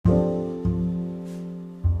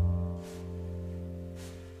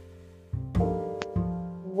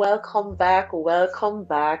welcome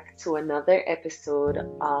back to another episode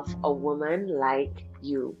of A Woman Like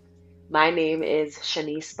You. My name is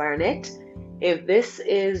Shanice Barnett. If this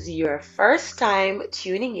is your first time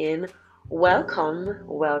tuning in,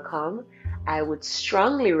 welcome. I would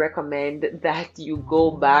strongly recommend that you go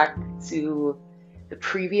back to the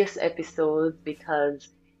previous episodes because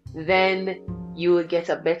then you will get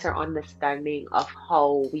a better understanding of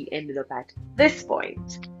how we ended up at this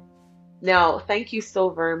point. Now, thank you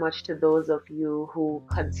so very much to those of you who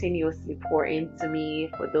continuously pour into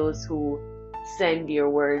me, for those who send your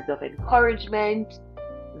words of encouragement,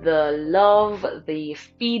 the love, the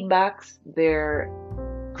feedbacks, they're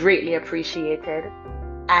greatly appreciated.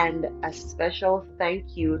 And a special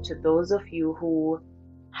thank you to those of you who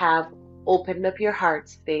have opened up your heart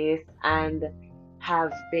space and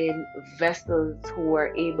have been vessels who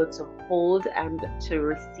are able to hold and to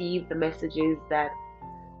receive the messages that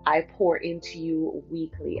I pour into you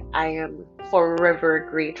weekly. I am forever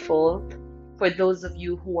grateful for those of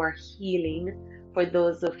you who are healing, for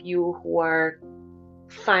those of you who are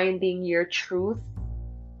finding your truth,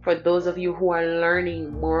 for those of you who are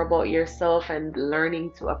learning more about yourself and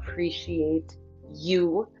learning to appreciate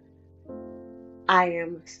you. I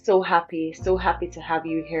am so happy to have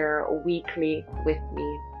you here weekly with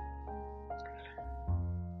me.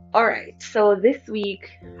 All right, so this week,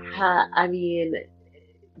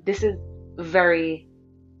 this is very,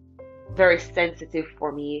 very sensitive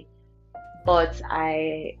for me, but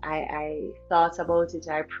I thought about it,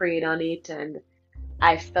 I prayed on it, and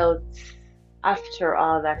I felt after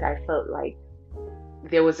all that I felt like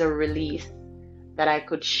there was a release that I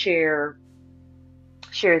could share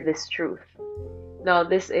this truth. Now,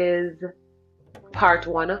 this is part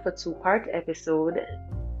one of a two-part episode.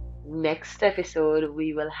 Next episode,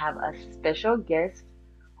 we will have a special guest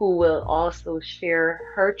who will also share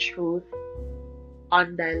her truth,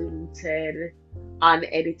 undiluted,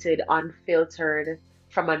 unedited, unfiltered,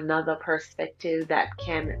 from another perspective that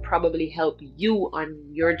can probably help you on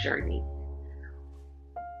your journey.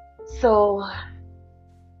 So,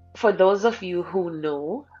 for those of you who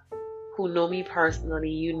know me personally,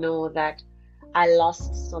 you know that I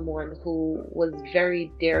lost someone who was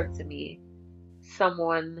very dear to me,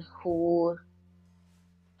 someone who,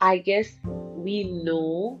 I guess we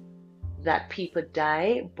know that people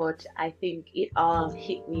die, but I think it all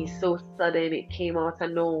hit me so sudden. It came out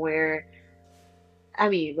of nowhere.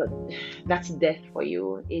 But that's death for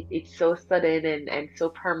you. It's so sudden and so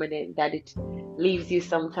permanent that it leaves you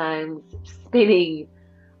sometimes spinning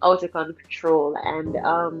out of control. And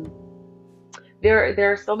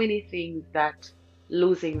there are so many things that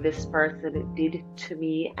losing this person did to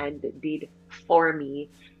me and did for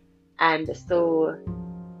me. And so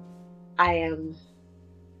I am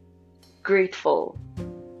grateful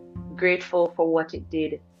for what it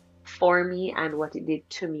did for me and what it did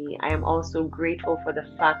to me. I am also grateful for the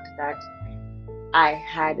fact that I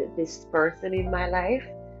had this person in my life,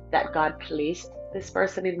 that God placed this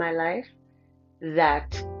person in my life,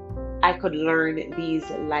 that I could learn these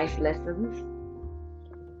life lessons.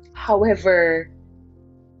 However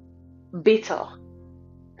bitter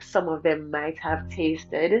some of them might have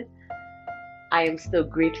tasted, I am still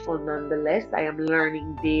grateful nonetheless. I am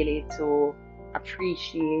learning daily to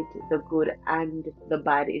appreciate the good and the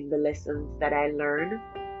bad in the lessons that I learn,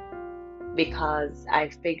 because I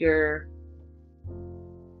figure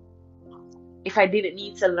if I didn't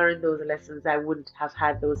need to learn those lessons, I wouldn't have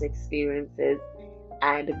had those experiences.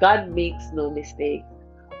 And God makes no mistake.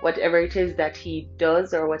 Whatever it is that He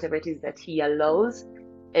does or whatever it is that He allows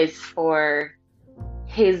is for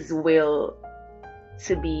His will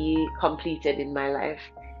to be completed in my life.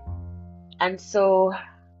 And so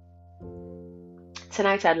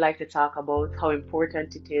tonight I'd like to talk about how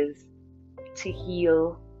important it is to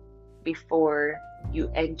heal before you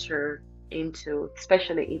enter into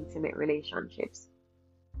especially intimate relationships.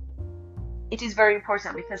 It is very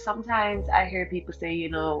important because sometimes I hear people say,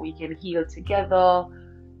 we can heal together,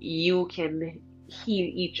 you can heal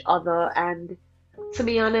each other, and to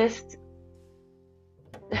be honest,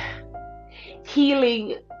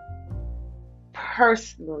 healing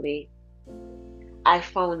personally, I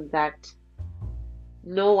found that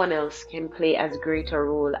no one else can play as great a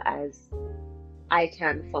role as I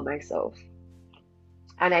can for myself.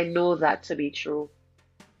 And I know that to be true.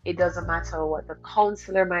 It doesn't matter what the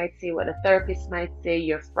counselor might say, what the therapist might say,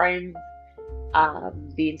 your friends,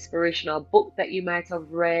 the inspirational book that you might have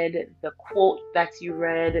read, the quote that you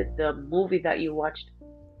read, the movie that you watched,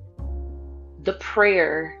 the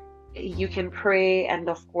prayer. You can pray, and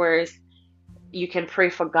of course, you can pray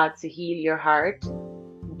for God to heal your heart,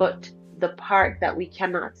 but the part that we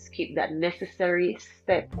cannot skip, that necessary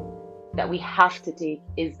step that we have to take,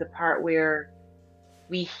 is the part where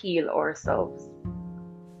we heal ourselves.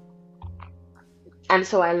 And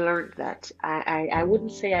so I learned that. I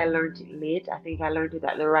wouldn't say I learned it late. I think I learned it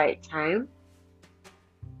at the right time.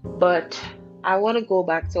 But I want to go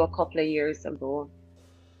back to a couple of years ago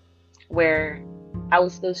where I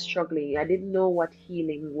was still struggling. I didn't know what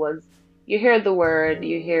healing was. You hear the word,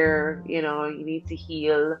 you hear, you need to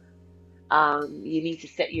heal, you need to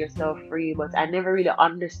set yourself free, but I never really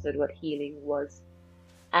understood what healing was.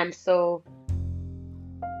 And so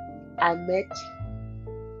I met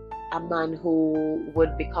a man who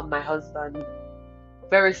would become my husband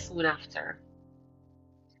very soon after.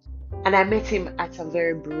 And I met him at a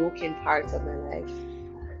very broken part of my life.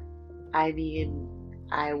 I mean,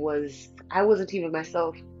 I wasn't even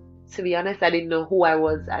myself. To be honest, I didn't know who I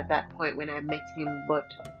was at that point when I met him, but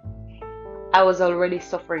I was already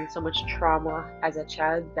suffering so much trauma as a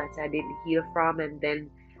child that I didn't heal from, and then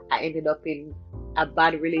I ended up in a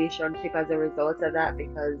bad relationship as a result of that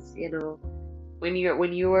because, when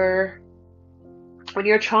you're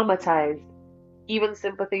traumatized, even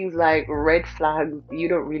simple things like red flags, you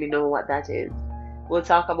don't really know what that is. We'll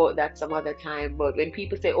talk about that some other time, but when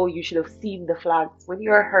people say, oh, you should have seen the flags, when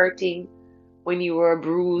you're hurting, when you were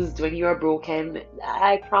bruised, when you are broken,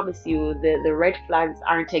 I promise you the red flags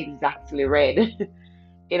aren't exactly red.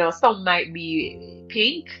 Some might be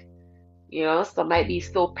pink, some might be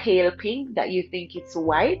so pale pink that you think it's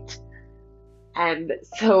white. And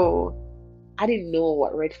so I didn't know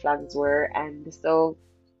what red flags were. And so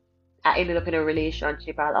I ended up in a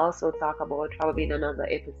relationship I'll also talk about probably in another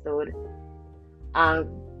episode. Um,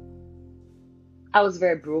 I was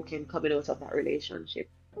very broken coming out of that relationship.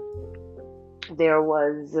 There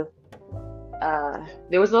was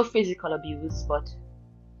there was no physical abuse, but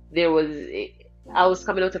there was I was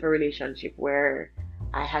coming out of a relationship where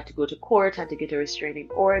I had to go to court, had to get a restraining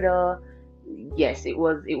order. Yes, it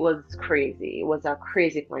was crazy. It was a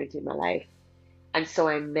crazy point in my life. And so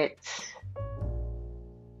I met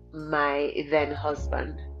my then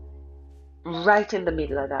husband right in the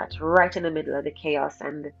middle of that, right in the middle of the chaos.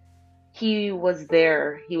 And he was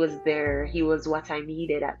there. He was there. He was what I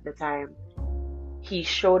needed at the time. He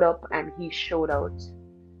showed up and he showed out.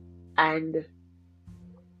 And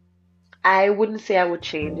I wouldn't say I would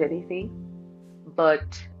change anything,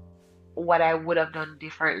 but what I would have done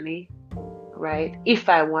differently, right? If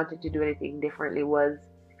I wanted to do anything differently, was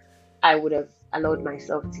I would have allowed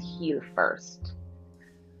myself to heal first.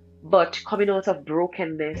 But coming out of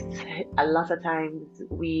brokenness, a lot of times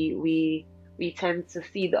we tend to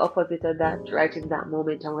see the opposite of that right in that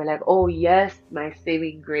moment, and we're like, oh yes, my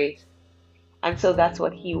saving grace. And so that's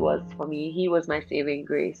what he was for me. He was my saving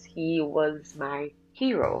grace. He was my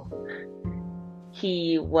hero.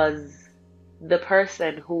 He was the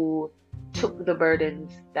person who took the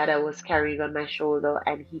burdens that I was carrying on my shoulder,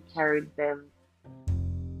 and he carried them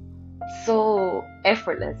so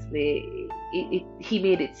effortlessly. He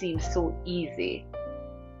made it seem so easy.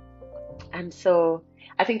 And so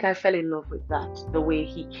I think I fell in love with that. The way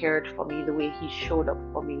he cared for me, the way he showed up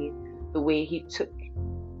for me, the way he took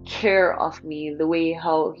care of me, the way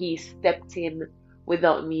how he stepped in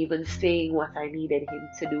without me even saying what I needed him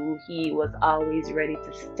to do. He was always ready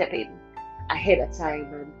to step in ahead of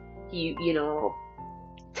time, and he,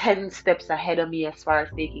 10 steps ahead of me as far as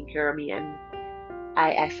taking care of me. And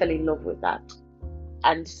I fell in love with that.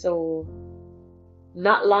 And so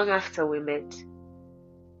not long after we met,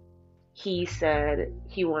 he said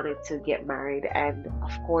he wanted to get married. And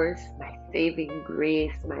of course, my saving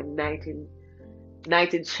grace, my knight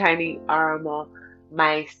in shining armor,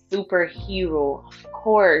 my superhero,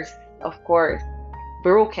 of course,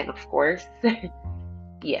 broken, of course.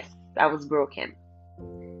 Yes, I was broken.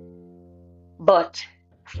 But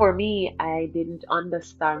for me, I didn't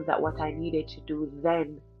understand that what I needed to do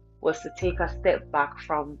then was to take a step back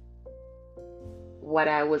from what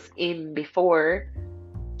I was in before,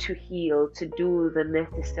 to heal, to do the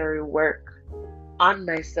necessary work on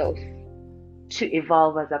myself, to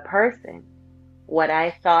evolve as a person. What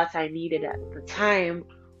I thought I needed at the time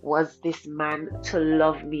was this man to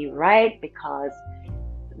love me right, because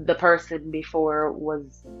the person before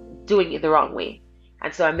was doing it the wrong way.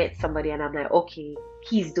 And so I met somebody and I'm like, okay,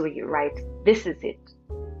 he's doing it right. This is it.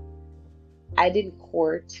 I didn't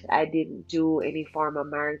court, I didn't do any form of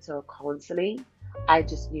marital counseling. I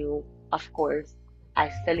just knew, of course, I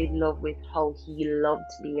fell in love with how he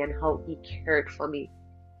loved me and how he cared for me.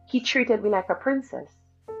 He treated me like a princess.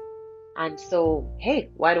 And so, hey,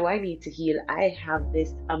 why do I need to heal? I have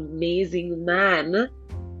this amazing man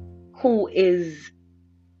who is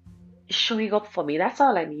showing up for me. That's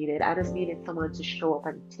all I needed. I just needed someone to show up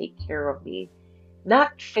and take care of me.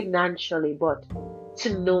 Not financially, but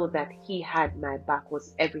to know that he had my back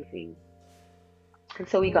was everything. And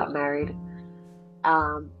so we got married.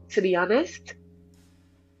 To be honest,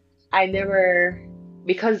 I never,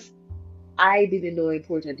 because I didn't know how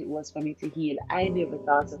important it was for me to heal. I never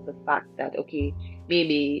thought of the fact that, okay,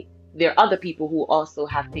 maybe there are other people who also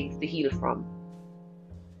have things to heal from.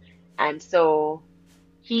 And so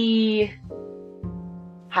he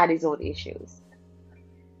had his own issues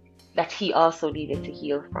that he also needed to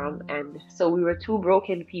heal from. And so we were two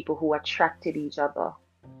broken people who attracted each other.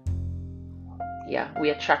 Yeah, we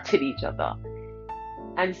attracted each other.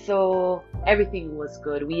 And so everything was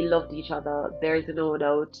good. We loved each other. There's no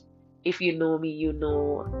doubt. If you know me, you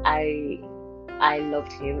know I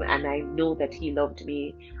loved him and I know that he loved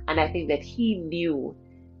me. And I think that he knew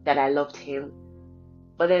that I loved him.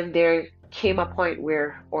 But then there came a point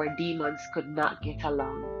where our demons could not get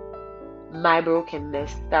along. My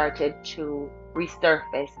brokenness started to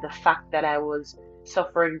resurface. The fact that I was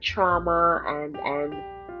suffering trauma and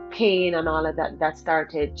pain and all of that that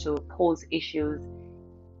started to pose issues.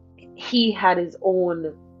 He had his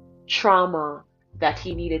own trauma that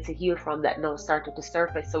he needed to heal from that now started to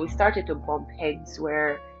surface. So we started to bump heads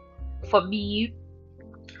where for me,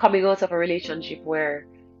 coming out of a relationship where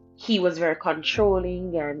he was very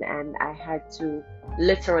controlling and I had to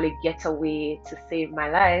literally get away to save my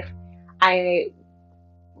life, I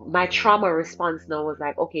my trauma response now was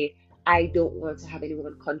like, okay, I don't want to have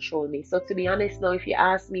anyone control me. So to be honest, now if you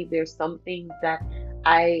ask me, there's some things that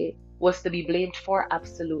I was to be blamed for,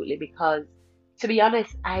 absolutely. Because to be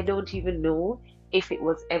honest, I don't even know if it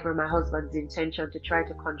was ever my husband's intention to try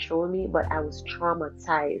to control me, but I was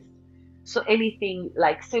traumatized. So anything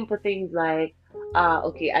like simple things like,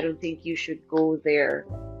 okay, I don't think you should go there.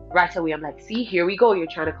 Right away, I'm like, see, here we go. You're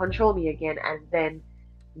trying to control me again, and then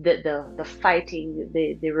the fighting,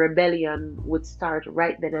 the rebellion would start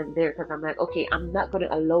right then and there because I'm like, okay, I'm not going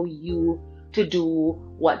to allow you to do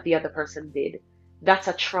what the other person did. That's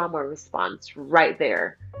a trauma response right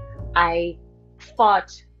there. I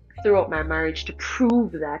fought throughout my marriage to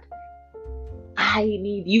prove that I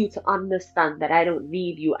need you to understand that I don't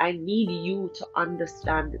need you. I need you to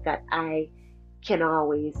understand that I can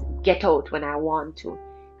always get out when I want to.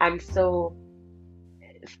 And so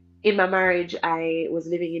in my marriage, I was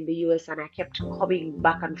living in the US and I kept coming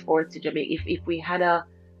back and forth to Jamaica. If we had a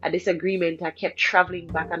disagreement, I kept traveling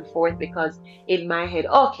back and forth because in my head,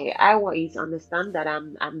 okay, I want you to understand that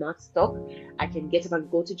I'm not stuck. I can get up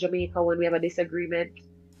and go to Jamaica when we have a disagreement.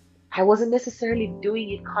 I wasn't necessarily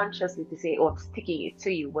doing it consciously to say, oh, I'm sticking it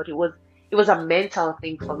to you, but it was a mental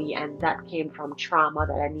thing for me, and that came from trauma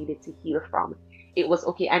that I needed to heal from. It was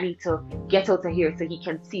okay, I need to get out of here so he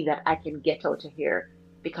can see that I can get out of here.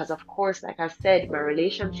 Because of course, like I said, my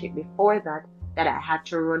relationship before that, that I had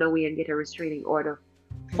to run away and get a restraining order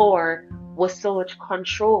for was so much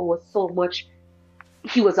control, was so much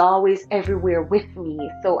he was always everywhere with me.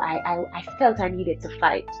 So I felt I needed to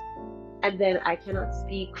fight. And then I cannot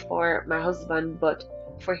speak for my husband, but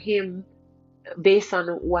for him, based on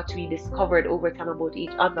what we discovered over time about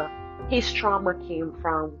each other, his trauma came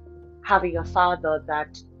from having a father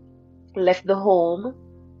that left the home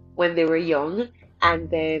when they were young, and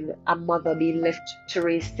then a mother being left to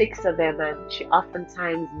raise six of them, and she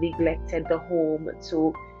oftentimes neglected the home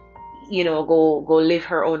to, go live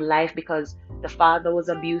her own life because the father was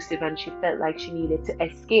abusive and she felt like she needed to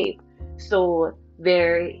escape. So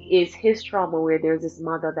there is his trauma where there's this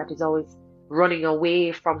mother that is always running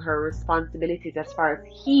away from her responsibilities as far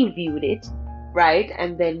as he viewed it, right?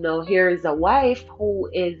 And then now here is a wife who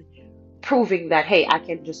is proving that, hey, I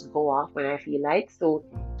can just go off when I feel like. So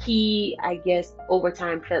he, I guess, over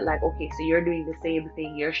time felt like, okay, so you're doing the same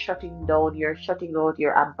thing. You're shutting down, you're shutting out,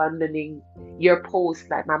 you're abandoning your post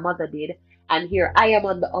like my mother did. And here I am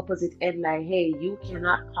on the opposite end, like, hey, you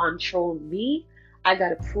cannot control me. I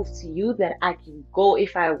gotta prove to you that I can go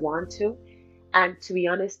if I want to. And to be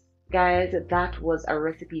honest, guys, that was a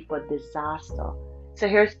recipe for disaster. So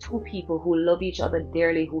here's two people who love each other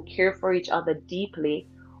dearly, who care for each other deeply,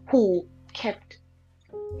 who kept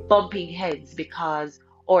bumping heads because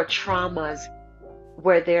our traumas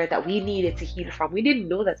were there that we needed to heal from. We didn't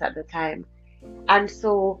know that at the time. And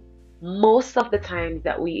so most of the times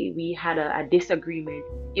that we had a disagreement,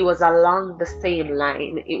 it was along the same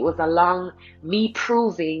line. It was along me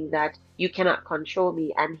proving that you cannot control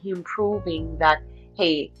me and him proving that,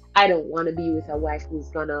 hey, I don't want to be with a wife who's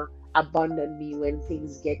gonna abandon me when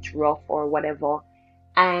things get rough or whatever.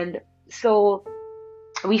 And so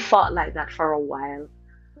we fought like that for a while.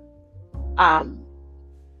 Um,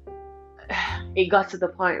 it got to the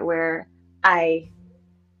point where I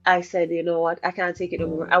I said, you know what, I can't take it no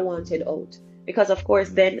more. I wanted out. Because of course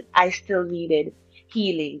then I still needed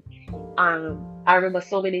healing. I remember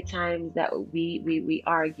so many times that we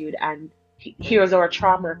argued, and here's our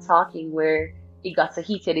trauma talking where it got so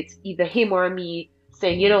heated. It's either him or me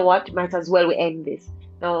saying, you know what, might as well we end this.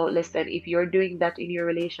 Now, listen, if you're doing that in your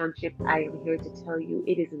relationship, I am here to tell you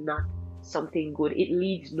it is not something good. It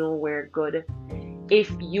leads nowhere good.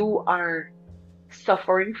 If you are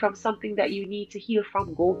suffering from something that you need to heal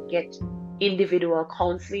from, go get individual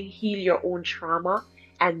counseling, heal your own trauma,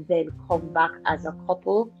 and then come back as a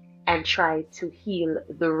couple and try to heal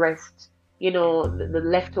the rest, the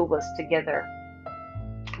leftovers together.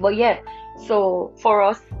 But yeah, so for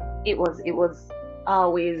us, it was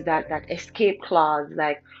always that escape clause,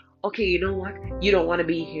 like, okay, you know what? You don't want to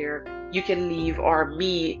be here. You can leave, or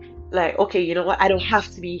me, like, okay, you know what? I don't have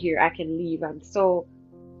to be here. I can leave. And so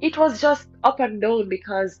it was just up and down,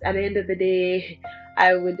 because at the end of the day,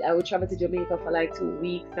 I would travel to Jamaica for like 2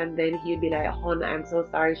 weeks, and then he'd be like, "Hon, I'm so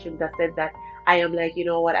sorry, I shouldn't have said that." I am like, you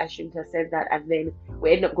know what, I shouldn't have said that, and then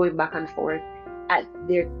we end up going back and forth.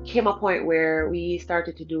 There came a point where we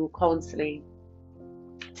started to do counseling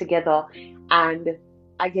together, and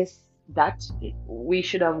I guess that we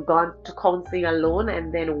should have gone to counseling alone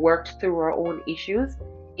and then worked through our own issues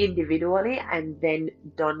individually and then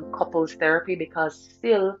done couples therapy, because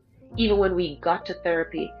still, even when we got to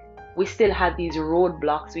therapy, we still had these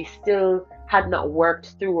roadblocks. We still had not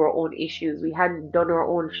worked through our own issues. We hadn't done our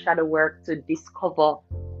own shadow work to discover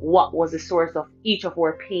what was the source of each of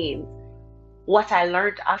our pains. What I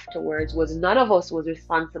learned afterwards was none of us was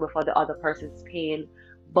responsible for the other person's pain,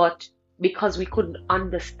 but because we couldn't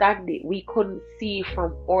understand it, we couldn't see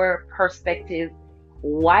from our perspective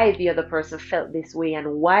why the other person felt this way, and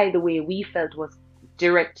why the way we felt was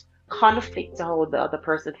direct conflict to how the other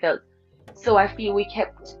person felt. So I feel we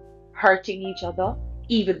kept hurting each other,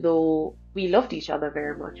 even though we loved each other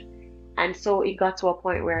very much. And so it got to a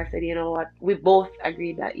point where I said, you know what, we both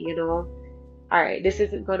agreed that, all right, this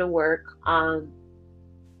isn't gonna work.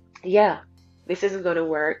 Yeah, this isn't gonna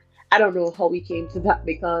work. I don't know how we came to that,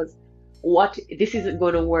 because what this isn't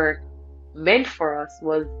gonna work meant for us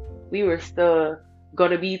was we were still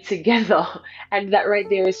gonna be together. And that right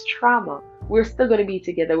there is trauma. We're still gonna be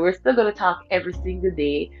together. We're still gonna talk every single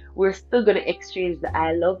day. We're still gonna exchange the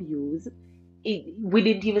I love yous. We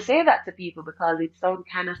didn't even say that to people because it sounds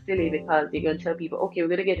kind of silly, because you're going to tell people, okay, we're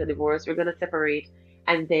going to get a divorce, we're going to separate,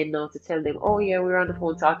 and then now to tell them, oh yeah, we were on the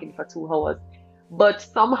phone talking for 2 hours. But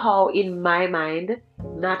somehow in my mind,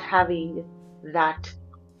 not having that,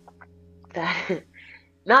 that,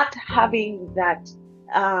 not having that,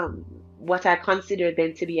 what I consider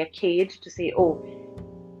then to be a cage to say, oh,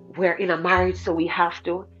 we're in a marriage, so we have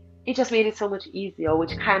to. It just made it so much easier,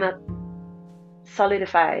 which kind of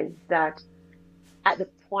solidifies that at the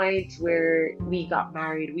point where we got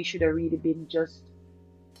married, we should have really been just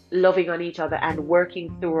loving on each other and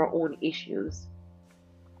working through our own issues,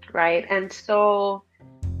 right? And so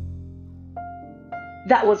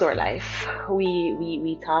that was our life.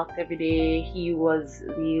 We talked every day. He was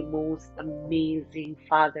the most amazing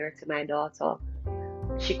father to my daughter.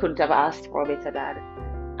 She couldn't have asked for a better dad.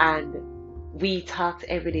 And we talked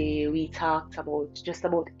every day. We talked about just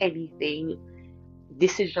about anything,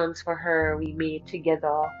 decisions for her we made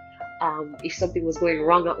together. If something was going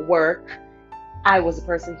wrong at work, I was the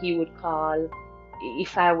person he would call.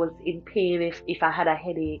 If I was in pain, if I had a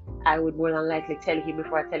headache, I would more than likely tell him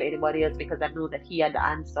before I tell anybody else, because I know that he had the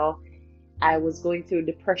answer. I was going through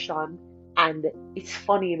depression, and it's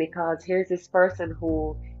funny because here's this person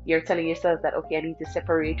who you're telling yourself that, okay, I need to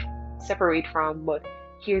separate from, but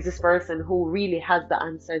here's this person who really has the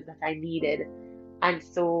answers that I needed. And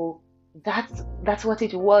so that's what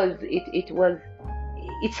it was.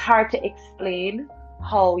 It's hard to explain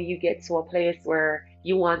how you get to a place where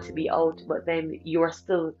you want to be out, but then you're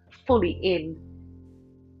still fully in,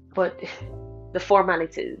 but the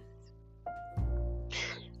formalities.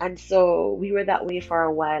 And so we were that way for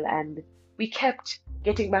a while, and we kept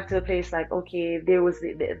getting back to the place like, okay, there was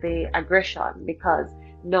the aggression, because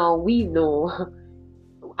now we know.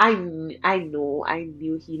 I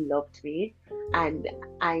knew he loved me, and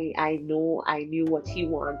I know I knew what he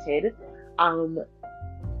wanted. Um,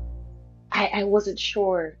 I wasn't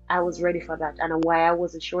sure I was ready for that. And why I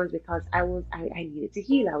wasn't sure is because I needed to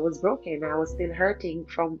heal. I was broken. I was still hurting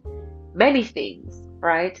from many things,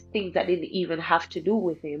 right? Things that didn't even have to do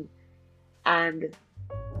with him. And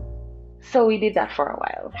so we did that for a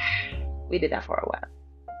while. We did that for a while.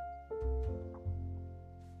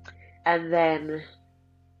 And then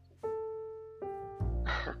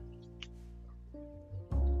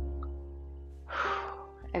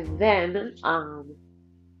And then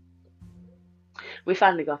we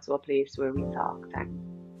finally got to a place where we talked, and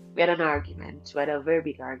we had an argument. We had a very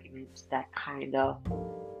big argument that kind of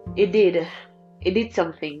it did it did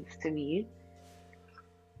some things to me.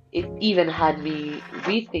 It even had me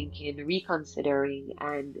rethinking, reconsidering,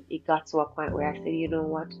 and it got to a point where I said, you know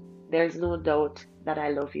what? There's no doubt that I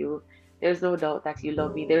love you. There's no doubt that you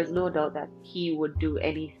love me. There's no doubt that he would do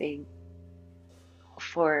anything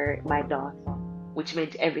for my daughter, which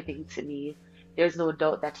meant everything to me. There's no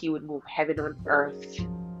doubt that he would move heaven on earth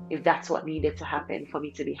if that's what needed to happen for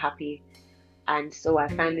me to be happy. And so I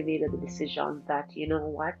finally made the decision that, you know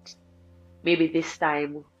what? Maybe this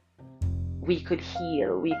time we could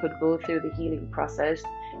heal. We could go through the healing process.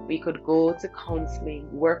 We could go to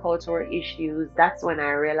counseling, work out our issues. That's when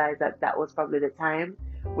I realized that that was probably the time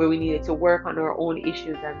where we needed to work on our own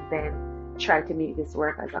issues and then try to make this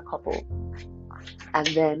work as a couple. And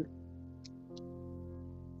then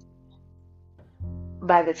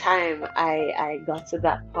by the time I got to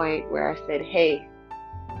that point where I said, hey,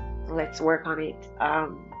 let's work on it,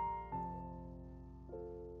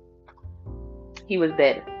 he was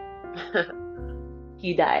dead.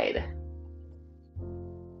 He died.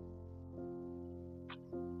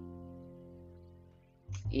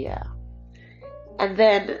 Yeah. And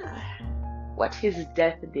then what his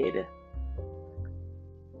death did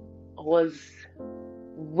was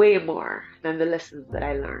way more than the lessons that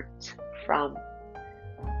I learned from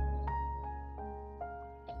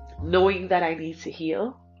knowing that I need to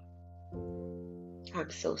heal. I'm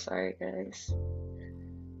so sorry, guys.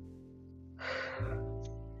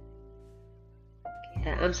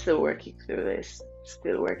 Yeah, I'm still working through this.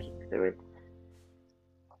 Still working through it.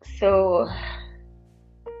 So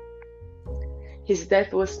his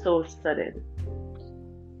death was so sudden,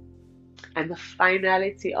 and the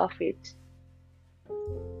finality of it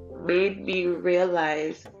made me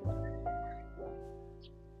realize,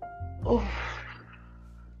 oh,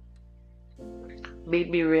 made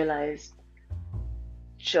me realize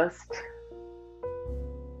just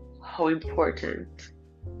how important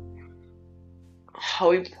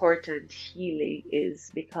healing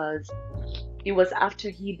is, because it was after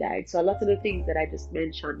he died. So a lot of the things that I just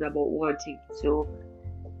mentioned about wanting to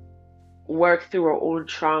work through our own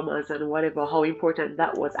traumas and whatever, how important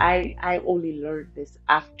that was, I only learned this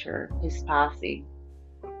after his passing.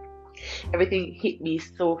 Everything hit me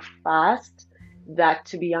so fast that,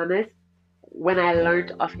 to be honest, when I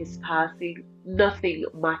learned of his passing, nothing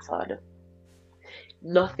mattered.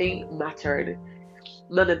 Nothing mattered.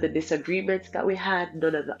 None of the disagreements that we had,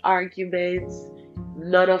 none of the arguments,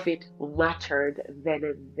 none of it mattered then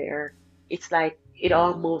and there. It's like it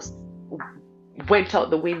almost went out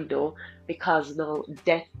the window because now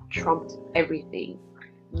death trumped everything.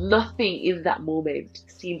 Nothing in that moment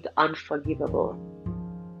seemed unforgivable.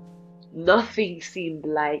 Nothing seemed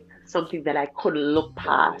like something that I couldn't look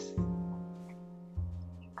past.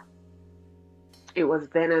 It was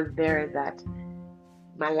then and there that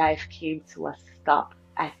my life came to a stop.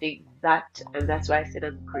 I think that, and that's why I said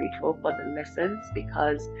I'm grateful for the lessons,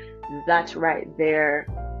 because that right there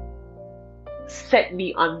set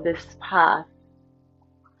me on this path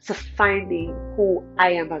to finding who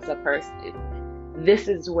I am as a person. This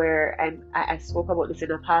is where, and I spoke about this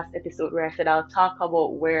in a past episode where I said I'll talk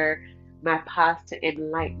about where my path to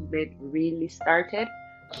enlightenment really started.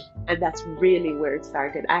 And that's really where it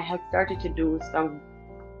started. I had started to do some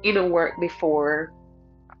inner work before,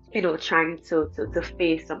 trying to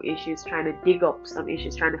face some issues, trying to dig up some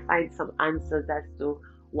issues, trying to find some answers as to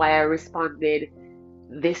why I responded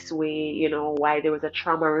this way, why there was a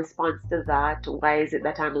trauma response to that, why is it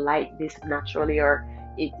that I'm like this naturally, or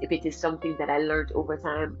if it is something that I learned over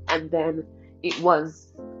time. And then it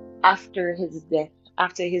was after his death,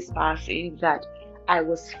 after his passing, that I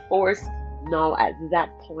was forced now at that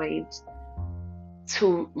point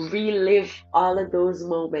to relive all of those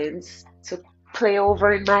moments, to play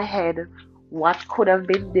over in my head what could have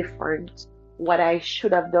been different, what I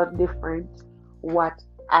should have done different, what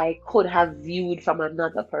I could have viewed from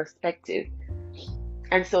another perspective.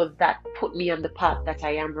 And so that put me on the path that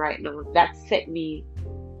I am right now. That set me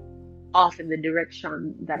off in the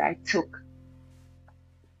direction that I took.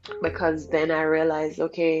 Because then I realized,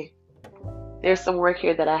 okay, there's some work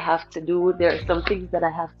here that I have to do. There are some things that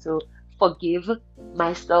I have to forgive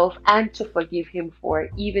myself and to forgive him for.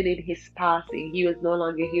 Even in his passing, he was no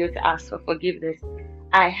longer here to ask for forgiveness.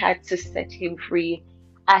 I had to set him free.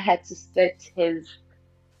 I had to set his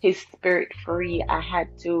spirit free. I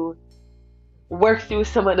had to work through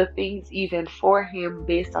some of the things even for him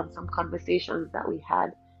based on some conversations that we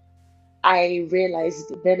had. I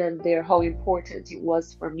realized then and there how important it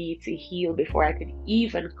was for me to heal before I could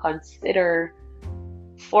even consider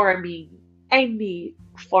forming any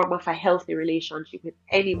form of a healthy relationship with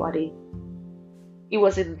anybody. It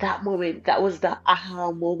was in that moment, that was the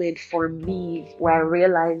aha moment for me, where I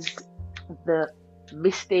realized the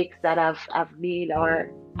mistakes that I've made,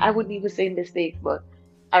 or I wouldn't even say mistakes, but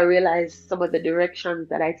I realized some of the directions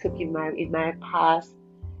that I took in my past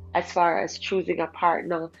as far as choosing a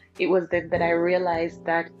partner. It was then that I realized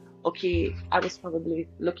that, okay, I was probably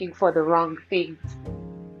looking for the wrong things,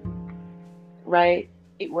 right?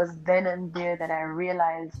 It was then and there that I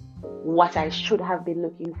realized what I should have been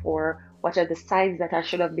looking for, what are the signs that I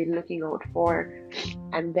should have been looking out for.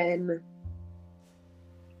 And then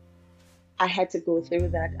I had to go through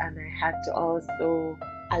that, and I had to also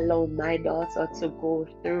allow my daughter to go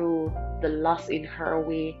through the loss in her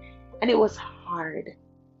way. And it was hard.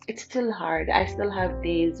 It's still hard. I still have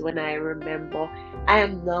days when I remember. I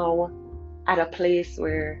am now at a place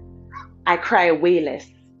where I cry way less.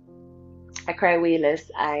 I cry way less.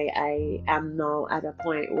 I am now at a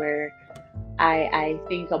point where I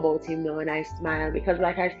think about him now and I smile, because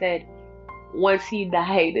like I said, once he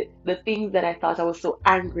died, the things that I thought I was so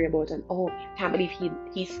angry about, and oh, can't believe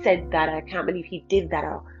he said that, I can't believe he did that,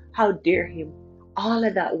 or how dare him, all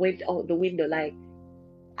of that went out the window. Like,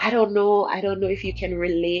 I don't know if you can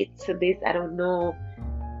relate to this, I don't know,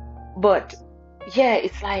 but yeah,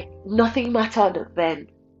 it's like nothing mattered then.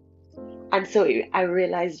 And so I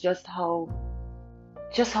realized just how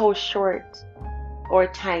short our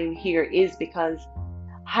time here is, because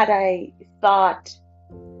had I thought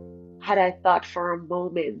had I thought for a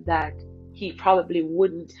moment that he probably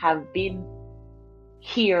wouldn't have been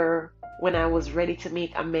here when I was ready to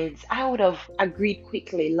make amends, I would have agreed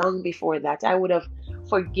quickly long before that. I would have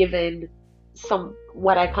forgiven some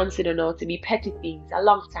what I consider now to be petty things a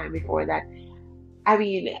long time before that. I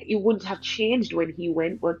mean, it wouldn't have changed when he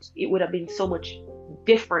went, but it would have been so much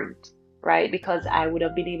different, right? Because I would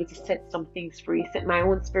have been able to set some things free, set my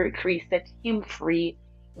own spirit free, set him free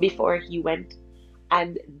before he went.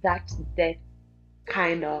 And that death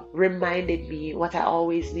kind of reminded me what I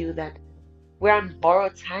always knew, that we're on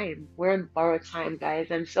borrowed time. We're on borrowed time, guys.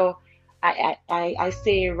 And so I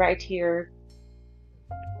say right here,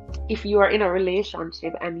 if you are in a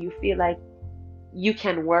relationship and you feel like you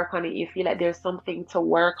can work on it, you feel like there's something to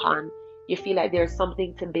work on, you feel like there's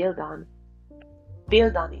something to build on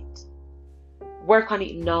it. Work on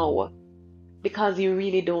it now, because you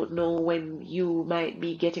really don't know when you might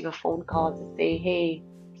be getting a phone call to say, hey,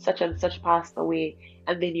 such and such passed away,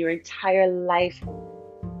 and then your entire life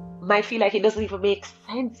might feel like it doesn't even make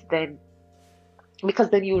sense then, because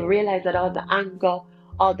then you'll realize that all the anger,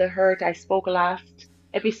 all the hurt, I spoke last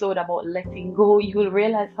episode about letting go, you will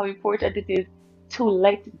realize how important it is to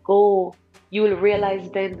let go. You will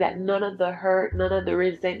realize then that none of the hurt, none of the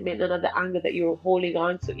resentment, none of the anger that you're holding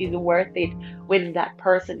on to is worth it when that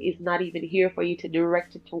person is not even here for you to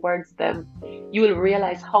direct it towards them. You will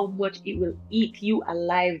realize how much it will eat you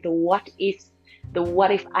alive. The what ifs, the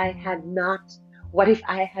what if I had not, what if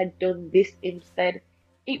I had done this instead?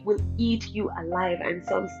 It will eat you alive. And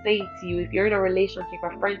so I'm saying to you, if you're in a relationship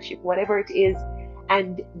or friendship, whatever it is,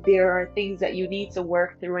 and there are things that you need to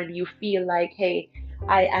work through, and you feel like, hey,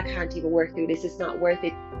 I can't even work through this, it's not worth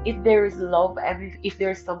it. If there is love, and if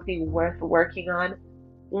there's something worth working on,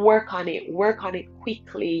 work on it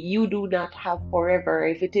quickly. You do not have forever.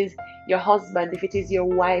 If it is your husband, if it is your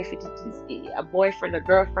wife, if it is a boyfriend, a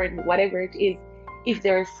girlfriend, whatever it is, if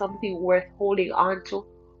there is something worth holding on to,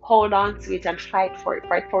 hold on to it and fight for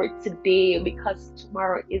it today, because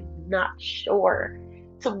tomorrow is not sure.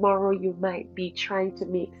 Tomorrow you might be trying to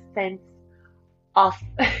make sense of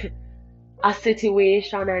a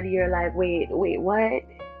situation, and you're like, wait, what?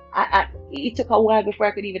 It took a while before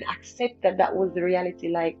I could even accept that that was the reality.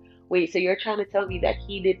 Like, wait, so you're trying to tell me that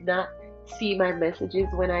he did not see my messages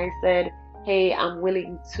when I said, hey, I'm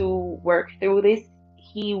willing to work through this?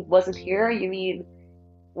 He wasn't here? You mean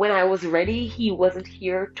when I was ready, he wasn't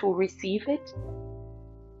here to receive it?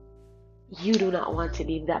 You do not want to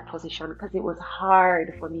be in that position, because it was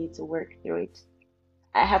hard for me to work through it.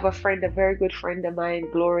 I have a friend, a very good friend of mine,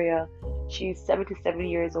 Gloria. She's 77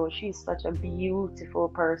 years old. She's such a beautiful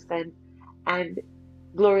person. And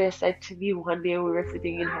Gloria said to me one day, we were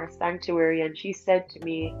sitting in her sanctuary, and she said to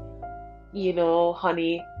me, you know,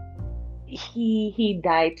 honey, he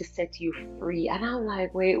died to set you free. And I'm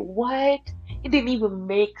like, wait, what? It didn't even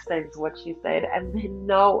make sense what she said. And then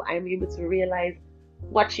now I'm able to realize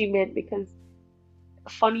what she meant, because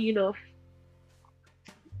funny enough,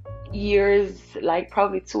 years, like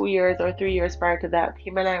probably 2 years or 3 years prior to that,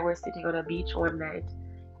 him and I were sitting on a beach one night,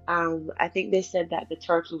 I think they said that the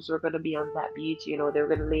turtles were going to be on that beach, they were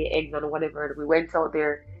going to lay eggs on whatever. And we went out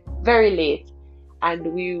there very late, and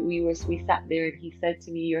we sat there, and he said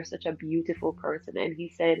to me, "You're such a beautiful person," and he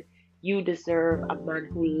said, "You deserve a man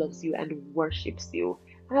who loves you and worships you."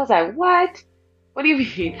 And I was like, "What? What do you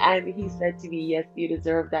mean?" And he said to me, "Yes, you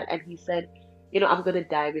deserve that." And he said, "I'm gonna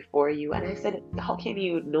die before you." And I said, "How can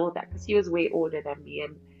you know that?" Because he was way older than me,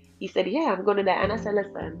 and he said, "Yeah, I'm gonna die." And I said,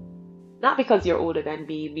 "Listen, not because you're older than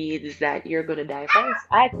me means that you're gonna die first.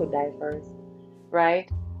 I could die first, right?"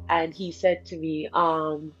 And he said to me,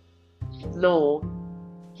 no.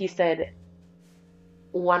 He said,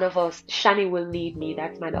 "One of us, Shani will need me,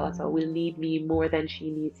 that's my daughter, will need me more than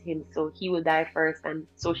she needs him. So he will die first, and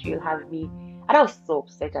so she'll have me." And I was so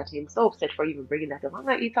upset at him, so upset for even bringing that up. I'm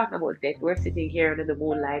like, "You're talking about death. We're sitting here under the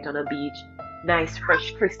moonlight on a beach, nice,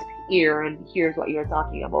 fresh, crisp air, and here's what you're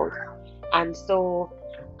talking about." And so,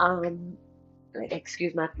 um,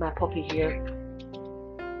 excuse my puppy here.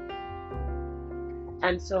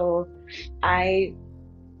 And so I,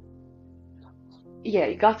 yeah,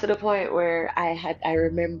 it got to the point where I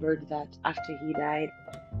remembered that after he died,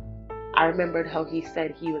 I remembered how he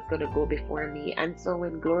said he was going to go before me. And so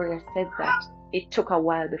when Gloria said that, it took a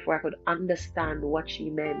while before I could understand what she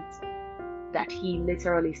meant, that he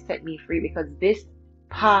literally set me free, because this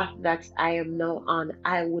path that I am now on,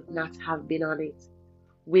 I would not have been on it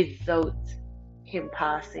without him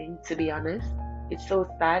passing, to be honest. It's so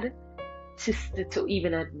sad to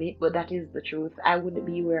even admit, but that is the truth. I wouldn't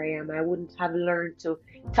be where I am. I wouldn't have learned to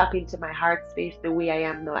tap into my heart space the way I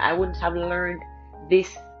am now. I wouldn't have learned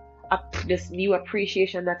this this new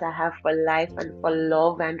appreciation that I have for life and for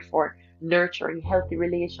love and for nurturing healthy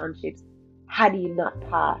relationships had he not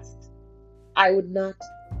passed. I would not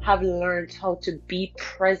have learned how to be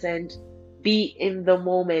present, be in the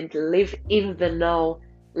moment, live in the now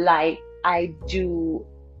like I do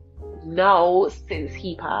now since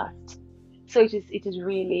he passed. So it is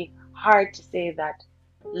really hard to say that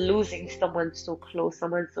losing someone so close,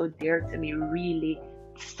 someone so dear to me, really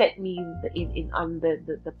set me in on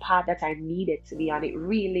the path that I needed to be on. It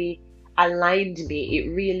really aligned me. It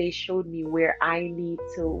really showed me where I need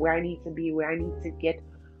to be, where I need to get,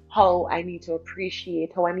 how I need to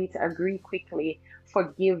appreciate, how I need to agree quickly,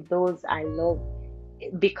 forgive those I love.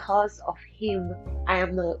 Because of him, I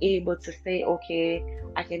am now able to say, okay,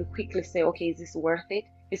 I can quickly say, okay, is this worth it?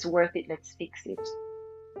 It's worth it, let's fix it.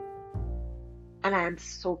 And I am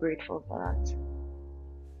so grateful for that.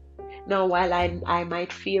 Now, while I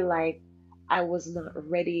might feel like I was not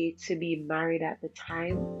ready to be married at the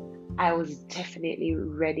time, I was definitely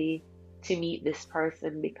ready to meet this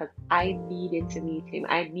person, because I needed to meet him.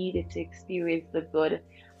 I needed to experience the good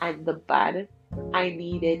and the bad. I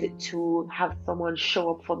needed to have someone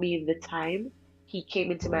show up for me in the time. He came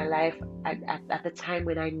into my life at the time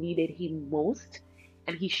when I needed him most.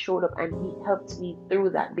 And he showed up and he helped me through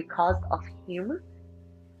that. Because of him,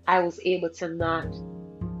 I was able to not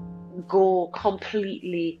go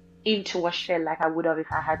completely into a shell like I would have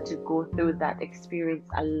if I had to go through that experience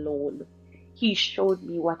alone. He showed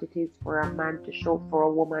me what it is for a man to show for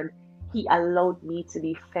a woman. He allowed me to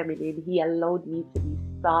be feminine. He allowed me to be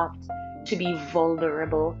soft, to be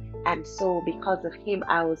vulnerable. And so, because of him,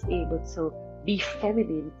 I was able to be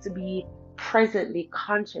feminine, to be presently,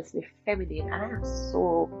 consciously feminine. And I am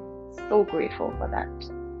so, so grateful for that.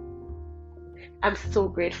 I'm so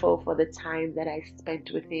grateful for the time that I spent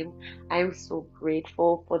with him. I'm so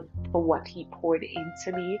grateful for what he poured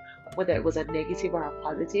into me, whether it was a negative or a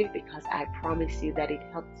positive, because I promise you that it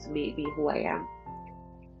helped make me who I am.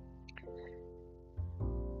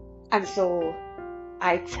 And so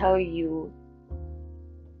I tell you,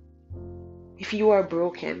 if you are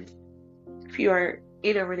broken, if you are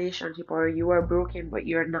in a relationship, or you are broken but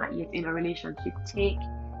you're not yet in a relationship, take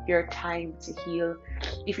your time to heal.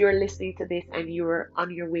 If you're listening to this and you're on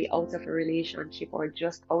your way out of a relationship or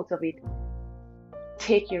just out of it,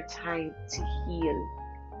 take your time to heal.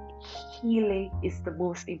 Healing is the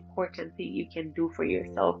most important thing you can do for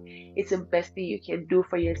yourself. It's the best thing you can do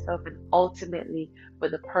for yourself, and ultimately for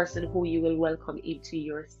the person who you will welcome into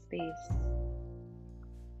your space.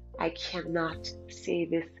 I cannot say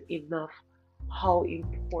this enough, how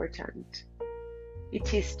important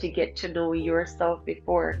it is to get to know yourself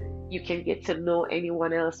before you can get to know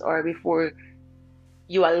anyone else, or before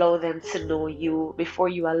you allow them to know you, before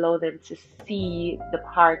you allow them to see the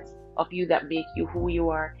parts of you that make you who you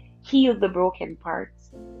are. Heal the broken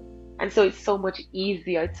parts. And so it's so much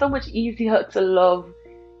easier. It's so much easier to love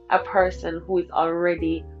a person who is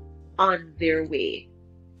already on their way.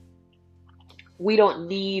 We don't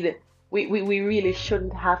need, we really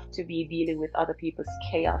shouldn't have to be dealing with other people's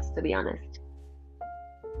chaos, to be honest.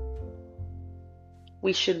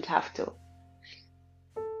 We shouldn't have to,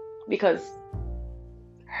 because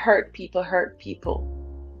hurt people,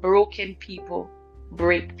 broken people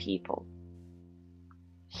break people,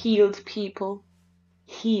 healed people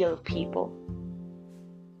heal people.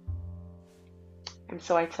 And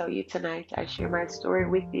so I tell you tonight, I share my story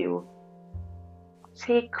with you.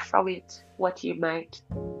 Take from it what you might.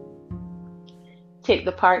 Take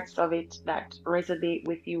the parts of it that resonate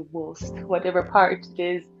with you most, whatever part it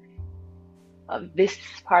is of this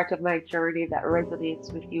part of my journey that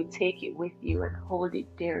resonates with you. Take it with you and hold it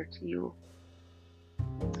dear to you.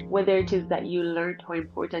 Whether it is that you learned how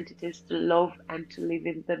important it is to love and to live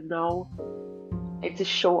in the now and to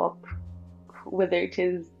show up, whether it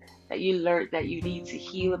is that you learned that you need to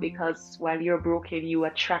heal because while you're broken, you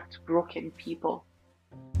attract broken people.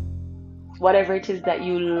 Whatever it is that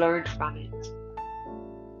you learned from it,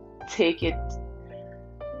 take it,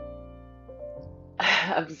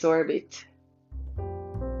 absorb it.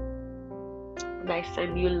 And I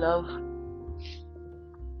send you love.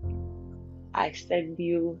 I send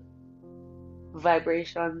you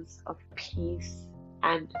vibrations of peace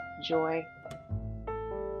and joy.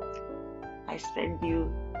 I send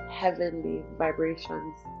you heavenly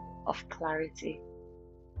vibrations of clarity.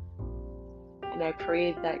 And I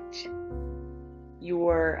pray that you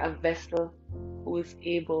are a vessel who is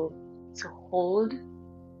able to hold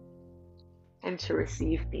and to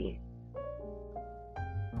receive me.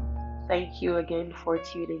 Thank you again for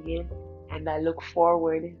tuning in, and I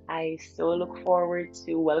so look forward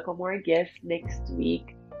to welcome our guest next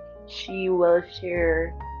week. She will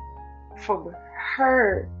share from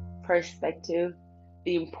her perspective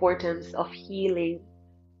the importance of healing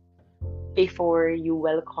before you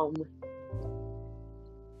welcome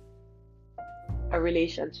a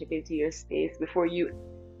relationship into your space, before you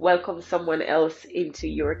welcome someone else into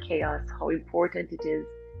your chaos, how important it is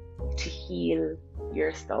to heal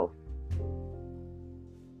yourself.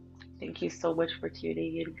 Thank you so much for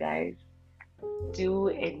tuning in, guys. Do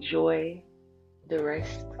enjoy the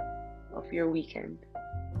rest of your weekend.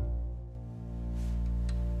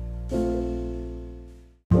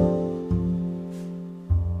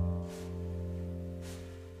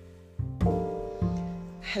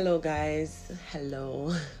 Hello, guys.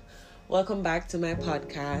 Hello. Welcome back to my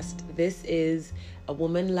podcast. This is A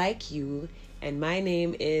Woman Like You, and my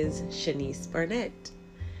name is Shanice Burnett.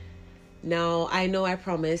 Now, I know I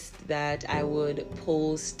promised that I would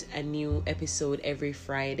post a new episode every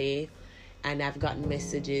Friday, and I've gotten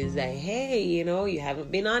messages like, hey, you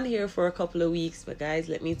haven't been on here for a couple of weeks. But guys,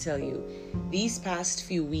 let me tell you, these past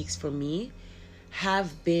few weeks for me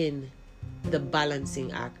have been the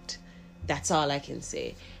balancing act. That's all I can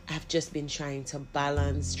say. I've just been trying to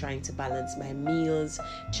balance my meals,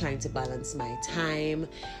 trying to balance my time.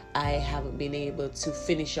 I haven't been able to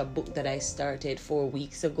finish a book that I started 4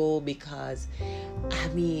 weeks ago because,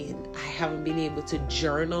 I haven't been able to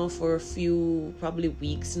journal for a few, probably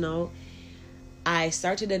weeks now. I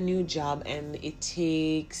started a new job and it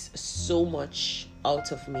takes so much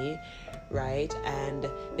out of me, right? And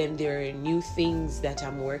then there are new things that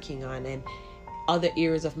I'm working on and other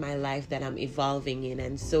areas of my life that I'm evolving in.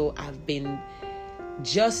 And so I've been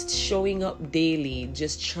just showing up daily,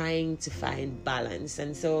 just trying to find balance.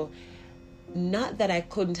 And so not that I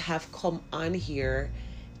couldn't have come on here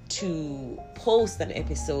to post an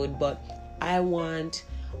episode, but I want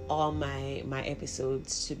all my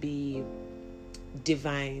episodes to be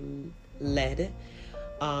divine led.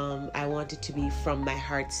 I want it to be from my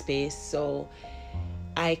heart space. So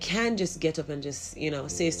I can just get up and just,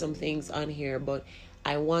 say some things on here, but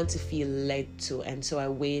I want to feel led to. And so I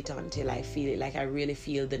wait until I feel it, like I really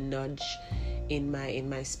feel the nudge in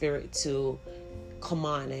my spirit to come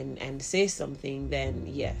on and say something, then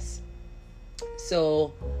yes.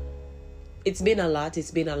 So it's been a lot.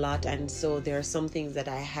 And so there are some things that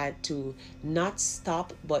I had to not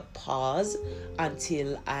stop, but pause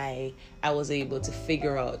until I was able to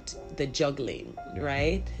figure out the juggling,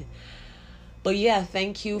 right? But yeah,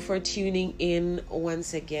 thank you for tuning in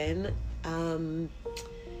once again.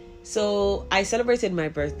 So I celebrated my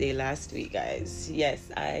birthday last week, guys.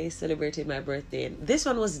 Yes, I celebrated my birthday. And this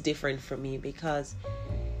one was different for me because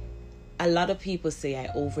a lot of people say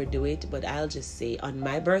I overdo it, but I'll just say on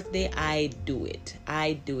my birthday, I do it.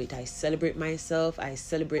 I celebrate myself. I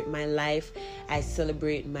celebrate my life. I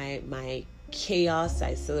celebrate my chaos.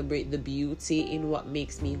 I celebrate the beauty in what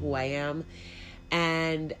makes me who I am.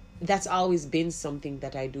 And that's always been something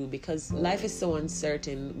that I do because life is so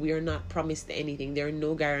uncertain. We are not promised anything. There are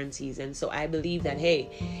no guarantees. And so I believe that,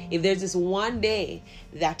 hey, if there's this one day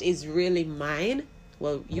that is really mine,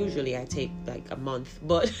 well, usually I take like a month,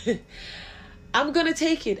 but I'm going to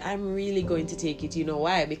take it. I'm really going to take it. You know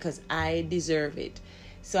why? Because I deserve it.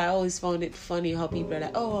 So I always found it funny how people are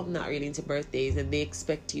like, oh, I'm not really into birthdays, and they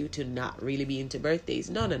expect you to not really be into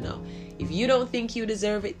birthdays. No. If you don't think you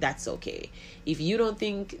deserve it, that's okay. If you don't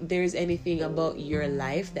think there's anything about your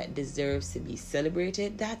life that deserves to be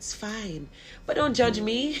celebrated, that's fine. But don't judge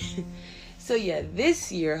me. So yeah,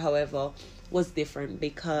 this year, however, was different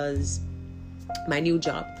because my new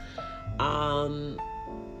job,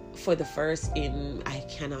 for the first in, I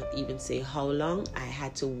cannot even say how long, I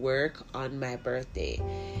had to work on my birthday.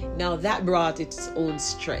 Now that brought its own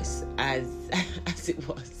stress as it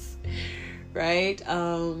was, right?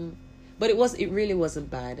 But it really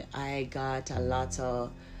wasn't bad. I got a lot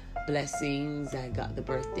of blessings. I got the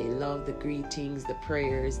birthday love, the greetings, the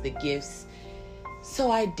prayers, the gifts.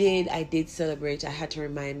 So I did celebrate. I had to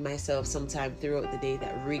remind myself sometime throughout the day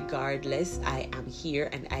that regardless, I am here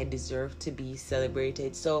and I deserve to be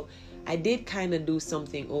celebrated. So I did kind of do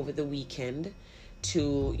something over the weekend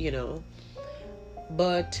to,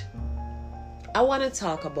 but I want to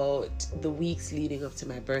talk about the weeks leading up to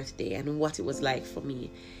my birthday and what it was like for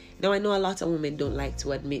me. Now, I know a lot of women don't like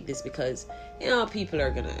to admit this because, people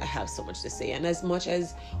are going to have so much to say. And as much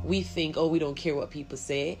as we think, we don't care what people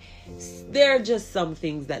say, there are just some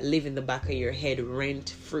things that live in the back of your head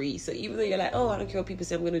rent-free. So even though you're like, I don't care what people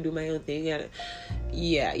say, I'm going to do my own thing.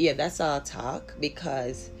 Yeah, that's all talk,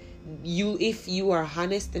 because if you are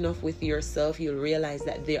honest enough with yourself, you'll realize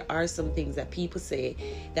that there are some things that people say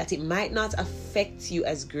that it might not affect you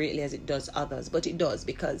as greatly as it does others, but it does,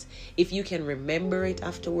 because if you can remember it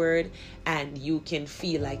afterward and you can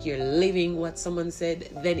feel like you're living what someone said,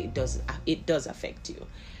 then it does affect you,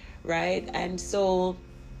 right? And so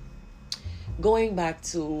going back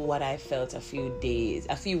to what I felt a few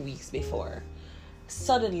weeks before,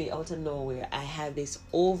 suddenly out of nowhere I had this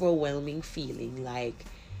overwhelming feeling like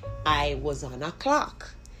I was on a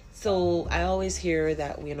clock. So I always hear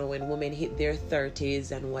that, when women hit their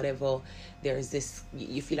 30s and whatever, there's this,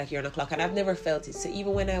 you feel like you're on a clock. And I've never felt it. So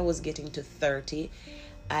even when I was getting to 30,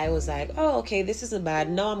 I was like, okay, this isn't bad.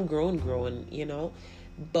 Now I'm grown,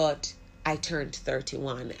 But I turned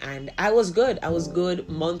 31 and I was good. I was good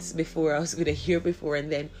months before. I was good a year before.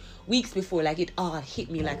 And then weeks before, like it all hit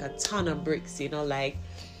me like a ton of bricks, like,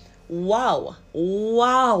 wow.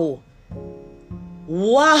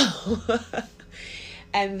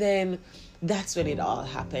 And then that's when it all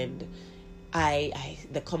happened.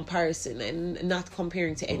 The comparison, and not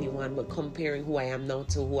comparing to anyone, but comparing who I am now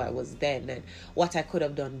to who I was then, and what I could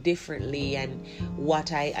have done differently, and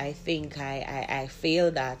what I think I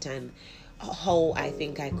failed at, and how I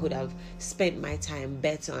think I could have spent my time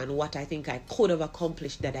better, and what I think I could have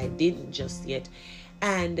accomplished that I didn't just yet.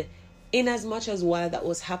 And in as much as while that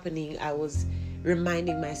was happening, I was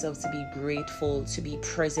reminding myself to be grateful, to be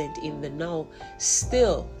present in the now.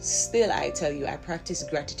 Still, I tell you, I practice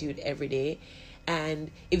gratitude every day. And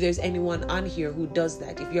if there's anyone on here who does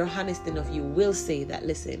that, if you're honest enough, you will say that,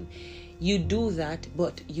 listen, you do that,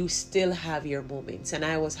 but you still have your moments. And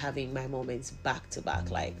I was having my moments back to back.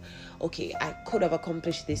 Like, okay, I could have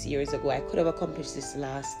accomplished this years ago. I could have accomplished this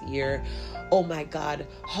last year. Oh my God,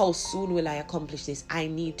 how soon will I accomplish this? I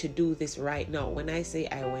need to do this right now. When I say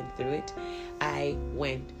I went through it, I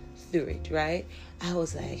went through it, right? I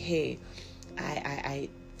was like, hey, I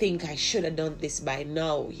think I should have done this by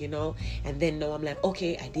now, and then now I'm like,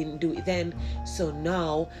 okay, I didn't do it then, so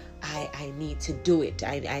now I need to do it.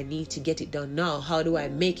 I need to get it done now. How do I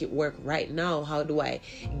make it work right now? How do I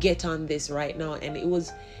get on this right now? And it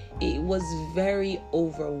was very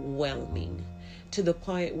overwhelming, to the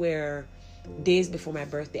point where days before my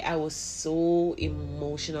birthday, I was so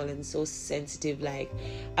emotional and so sensitive. Like,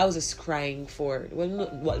 I was just crying for,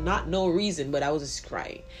 not no reason, but I was just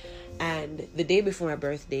crying. And the day before my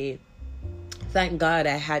birthday, thank God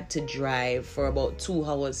I had to drive for about 2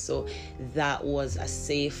 hours. So that was a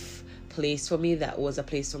safe place for me. That was a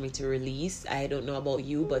place for me to release. I don't know about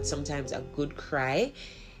you, but sometimes a good cry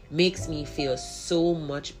makes me feel so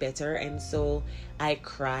much better. And so I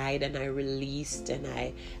cried and I released, and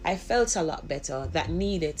I felt a lot better. That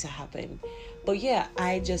needed to happen. But yeah,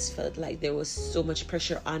 I just felt like there was so much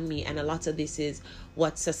pressure on me, and a lot of this is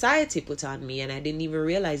what society put on me, and I didn't even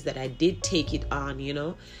realize that I did take it on,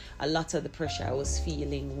 A lot of the pressure I was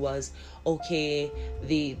feeling was, okay,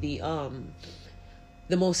 the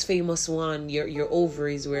the most famous one, your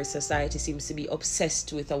ovaries, where society seems to be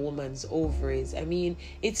obsessed with a woman's ovaries. I mean,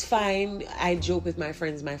 it's fine. I joke with my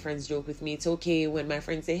friends joke with me. It's okay when my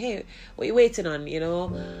friends say, hey, what are you waiting on,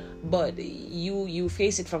 but you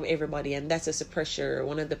face it from everybody, and that's just a pressure,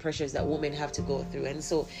 one of the pressures that women have to go through. And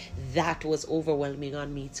so that was overwhelming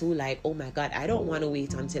on me too. Like, oh my God, I don't want to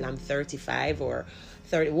wait until I'm 35 or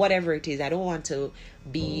 30, whatever it is. I don't want to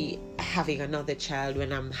be having another child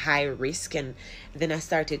when I'm high risk. And then I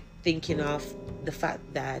started thinking of the fact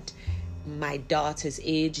that my daughter's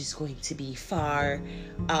age is going to be far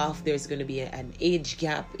off. There's going to be an age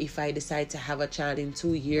gap if I decide to have a child in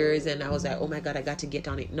 2 years. And I was like, oh my God, I got to get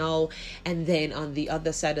on it now. And then on the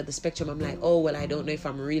other side of the spectrum, I'm like, oh, well, I don't know if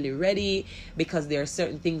I'm really ready, because there are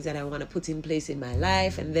certain things that I want to put in place in my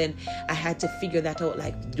life. And then I had to figure that out,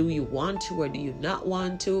 like, do you want to or do you not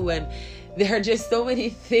want to? And there are just so many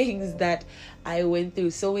things that I went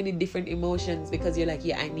through, so many different emotions, because you're like,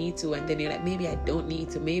 yeah, I need to. And then you're like, maybe I don't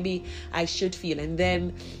need to. Maybe I should feel. And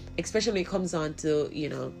then, especially when it comes on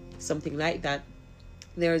to, something like that,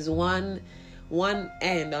 there's on one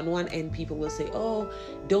end, people will say, oh,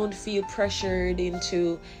 don't feel pressured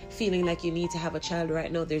into feeling like you need to have a child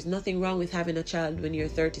right now. There's nothing wrong with having a child when you're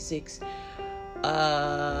 36.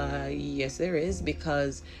 Yes, there is,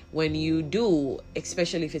 because when you do,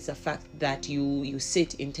 especially if it's a fact that you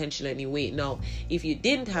sit intentionally and wait. Now, if you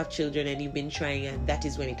didn't have children and you've been trying and that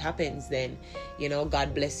is when it happens, then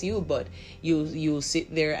God bless you. But you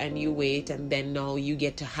sit there and you wait, and then now you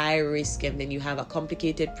get to high risk, and then you have a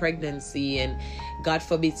complicated pregnancy, and God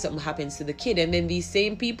forbid something happens to the kid, and then these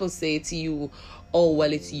same people say to you, oh,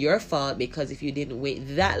 well, it's your fault, because if you didn't wait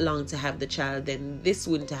that long to have the child, then this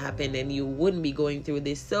wouldn't have happened and you wouldn't be going through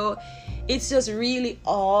this. So it's just really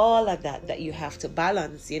all of that you have to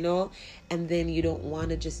balance, and then you don't want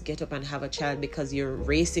to just get up and have a child because you're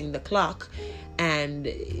racing the clock and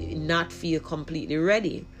not feel completely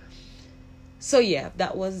ready. So yeah,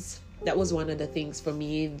 that was one of the things for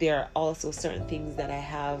me. There are also certain things that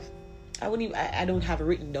I don't have it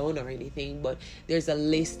written down or anything, but there's a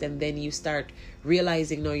list, and then you start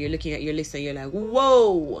realizing, now you're looking at your list and you're like,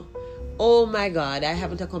 whoa, oh my God, I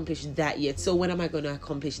haven't accomplished that yet. So when am I going to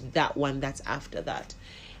accomplish that one that's after that?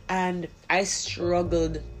 And I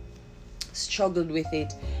struggled with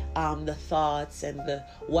it, the thoughts and the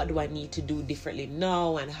what do I need to do differently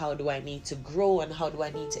now, and how do I need to grow, and how do I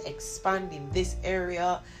need to expand in this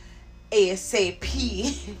area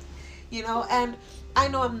ASAP. And I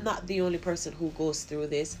know I'm not the only person who goes through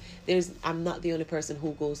this. I'm not the only person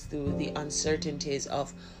who goes through the uncertainties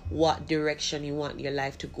of what direction you want your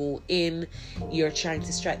life to go in. You're trying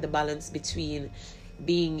to strike the balance between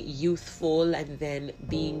being youthful and then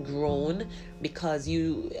being grown, because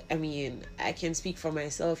I can speak for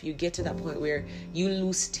myself. You get to that point where you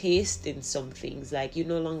lose taste in some things, like you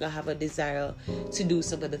no longer have a desire to do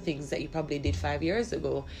some of the things that you probably did 5 years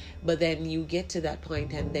ago. But then you get to that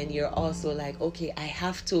point, and then you're also like, okay, I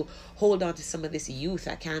have to hold on to some of this youth.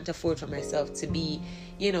 I can't afford for myself to be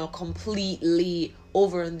completely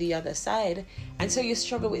over on the other side. And so you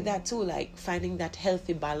struggle with that too, like finding that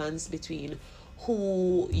healthy balance between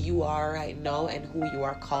who you are right now and who you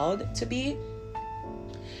are called to be.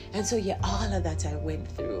 And so yeah, all of that I went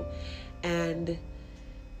through, and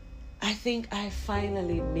I think I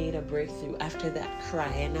finally made a breakthrough after that cry,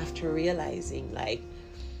 and after realizing, like,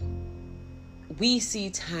 we see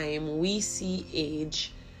time, we see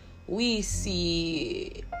age, we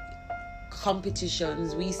see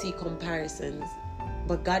competitions, we see comparisons,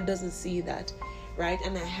 but God doesn't see that, right?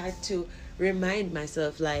 And I had to remind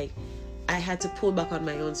myself, like, I had to pull back on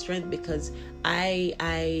my own strength, because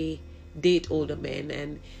I date older men,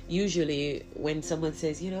 and usually when someone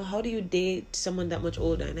says, how do you date someone that much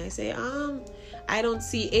older, and I say, I don't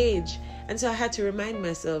see age. And so I had to remind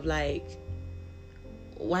myself, like,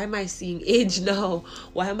 why am I seeing age now?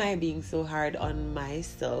 Why am I being so hard on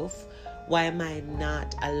myself? Why am I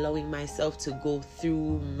not allowing myself to go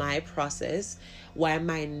through my process? Why am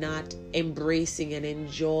I not embracing and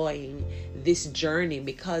enjoying this journey?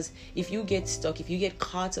 Because if you get stuck, if you get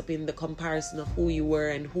caught up in the comparison of who you were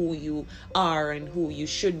and who you are and who you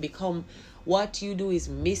should become, what you do is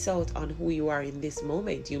miss out on who you are in this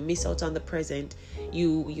moment. You miss out on the present.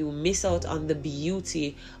 You miss out on the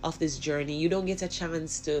beauty of this journey. You don't get a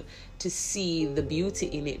chance to to see the beauty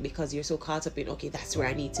in it because you're so caught up in, okay, that's where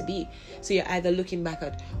I need to be. So you're either looking back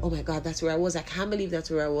at, oh my God, that's where I was. I can't believe that's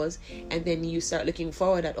where I was. And then you start looking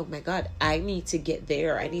forward at, oh my God, I need to get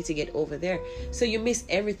there. I need to get over there. So you miss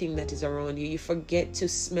everything that is around you. You forget to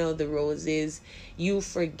smell the roses. You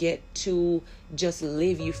forget to just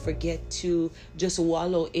live. You forget to just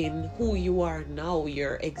wallow in who you are now,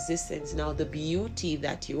 your existence now, the beauty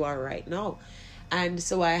that you are right now. And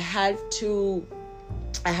so I had to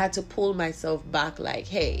pull myself back, like,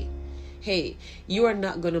 hey, you are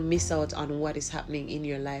not going to miss out on what is happening in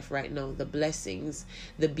your life right now. The blessings,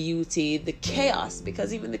 the beauty, the chaos,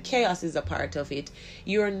 because even the chaos is a part of it.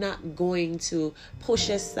 You're not going to push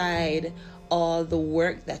aside all the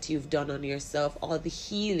work that you've done on yourself, all the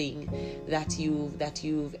healing that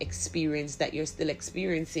you've experienced, that you're still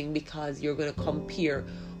experiencing, because you're going to compare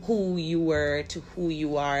who you were to who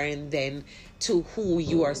you are, and then to who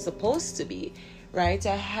you are supposed to be. Right?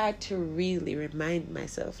 I had to really remind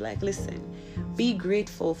myself, like, listen, be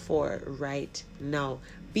grateful for right now.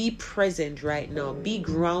 Be present right now. Be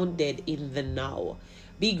grounded in the now.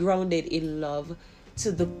 Be grounded in love,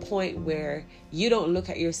 to the point where you don't look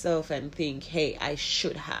at yourself and think, hey, I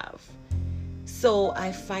should have. So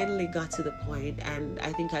I finally got to the point, and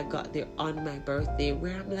I think I got there on my birthday,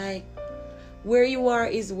 where I'm like, where you are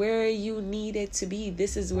is where you needed to be.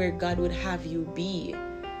 This is where God would have you be.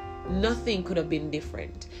 Nothing could have been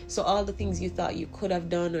different. So all the things you thought you could have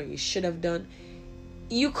done or you should have done,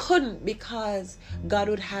 you couldn't, because God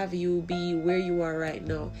would have you be where you are right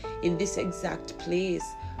now, in this exact place,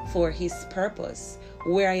 for His purpose.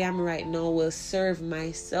 Where I am right now will serve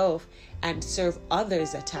myself and serve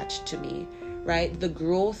others attached to me, right? The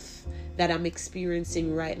growth that I'm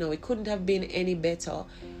experiencing right now, it couldn't have been any better,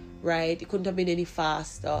 right? It couldn't have been any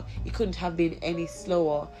faster. It couldn't have been any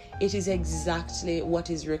slower. It is exactly what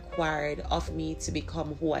is required of me to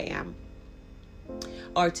become who I am,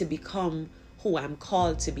 or to become who I'm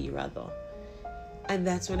called to be, rather. And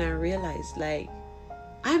that's when I realized, like,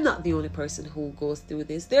 I'm not the only person who goes through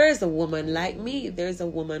this. There is a woman like me. There's a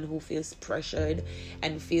woman who feels pressured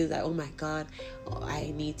and feels like, oh my God,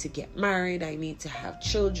 I need to get married. I need to have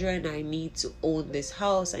children. I need to own this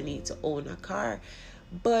house. I need to own a car.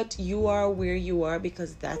 But you are where you are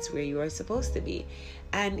because that's where you are supposed to be.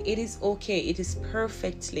 And it is okay. It is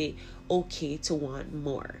perfectly okay to want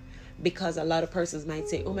more. Because a lot of persons might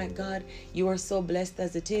say, oh my God, you are so blessed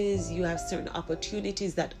as it is. You have certain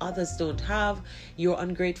opportunities that others don't have. You're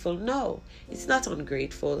ungrateful. No, it's not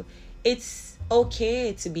ungrateful. It's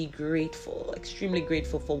okay to be grateful, extremely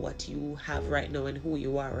grateful for what you have right now and who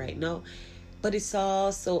you are right now. But it's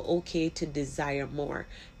also okay to desire more.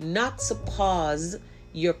 Not to pause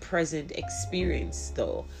your present experience,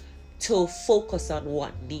 though, to focus on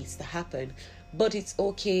what needs to happen. But it's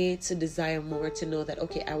okay to desire more, to know that,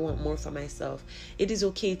 okay, I want more for myself. It is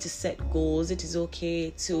okay to set goals. It is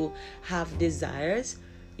okay to have desires,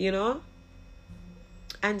 you know?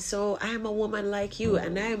 And so I'm a woman like you,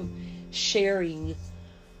 and I'm sharing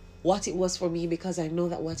what it was for me, because I know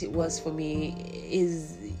that what it was for me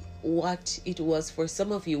is what it was for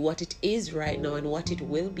some of you, what it is right now, and what it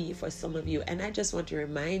will be for some of you. And I just want to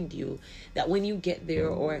remind you that when you get there,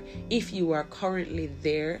 or if you are currently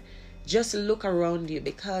there, just look around you,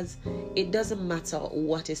 because it doesn't matter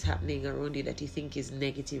what is happening around you that you think is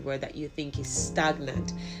negative or that you think is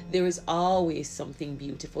stagnant. There is always something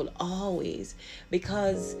beautiful, always,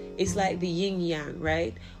 because it's like the yin yang,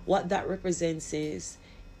 right? What that represents is,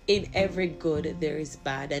 in every good there is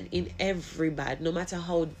bad, and in every bad, no matter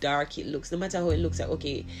how dark it looks, no matter how it looks like,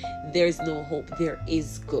 okay, there's no hope, there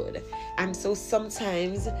is good. And so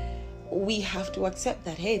sometimes we have to accept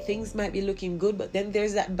that, hey, things might be looking good, but then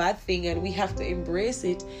there's that bad thing, and we have to embrace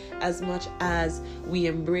it as much as we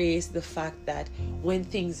embrace the fact that when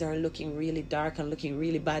things are looking really dark and looking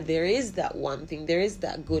really bad, there is that one thing, there is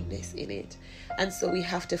that goodness in it. And so we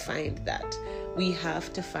have to find that. We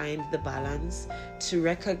have to find the balance to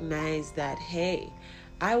recognize that, hey,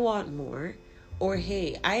 I want more, or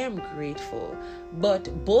hey, I am grateful.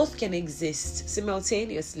 But both can exist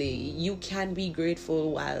simultaneously. You can be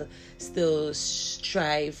grateful while still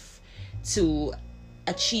strive to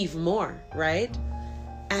achieve more, right?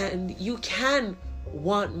 And you can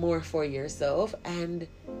want more for yourself and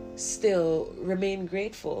still remain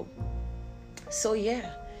grateful. So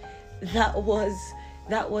yeah, that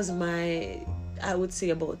was my, I would say,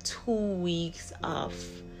 about 2 weeks of,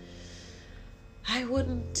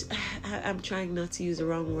 I'm trying not to use the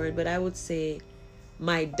wrong word, but I would say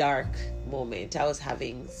my dark moment. I was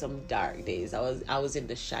having some dark days. I was in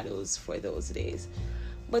the shadows for those days.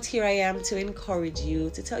 But here I am to encourage you,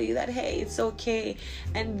 to tell you that, hey, it's okay.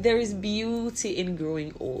 And there is beauty in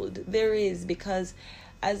growing old. There is, because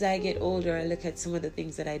as I get older, I look at some of the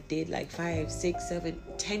things that I did like 5, 6, 7,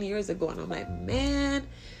 10 years ago, and I'm like, man,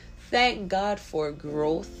 thank God for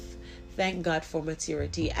growth. Thank God for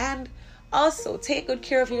maturity. And also, take good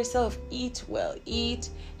care of yourself. Eat well. Eat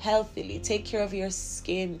healthily. Take care of your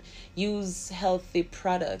skin. Use healthy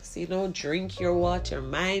products. Drink your water.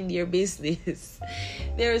 Mind your business.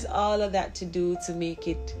 There's all of that to do to make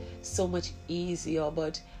it so much easier.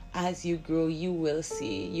 But as you grow, you will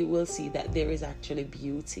see that there is actually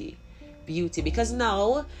beauty. Because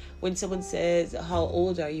now when someone says, how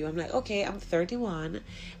old are you? I'm like, okay, I'm 31,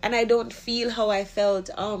 and I don't feel how I felt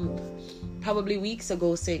probably weeks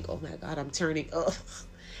ago, saying, oh my God, I'm turning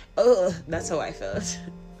that's how I felt.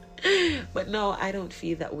 But no, I don't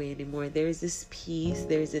feel that way anymore. There's this peace,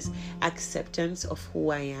 there's this acceptance of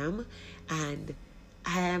who I am, and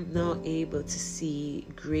I am now able to see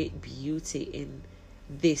great beauty in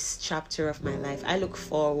this chapter of my life. I look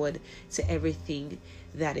forward to everything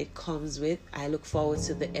that it comes with. I look forward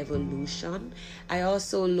to the evolution. I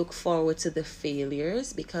also look forward to the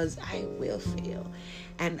failures, because I will fail,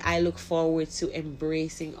 and I look forward to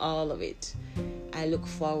embracing all of it. I look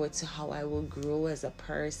forward to how I will grow as a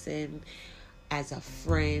person, as a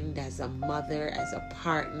friend, as a mother, as a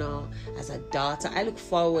partner, as a daughter. I look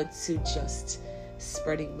forward to just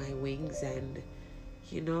spreading my wings and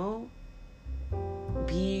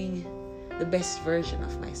being the best version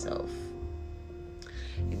of myself.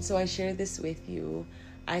 And so I share this with you.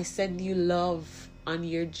 I send you love on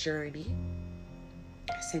your journey.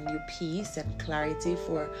 I send you peace and clarity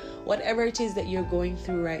for whatever it is that you're going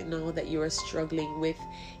through right now, that you are struggling with.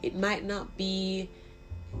 It might not be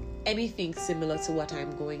anything similar to what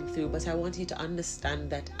I'm going through, but I want you to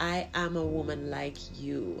understand that I am a woman like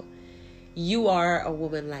you. You are a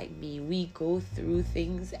woman like me. We go through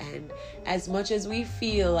things, and as much as we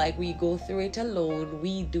feel like we go through it alone,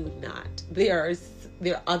 we do not. There are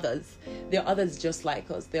others. There are others just like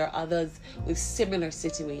us. There are others with similar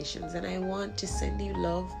situations, and I want to send you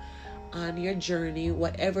love on your journey,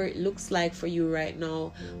 whatever it looks like for you right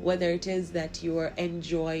now, whether it is that you are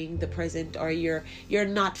enjoying the present or you're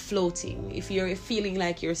not floating, if you're feeling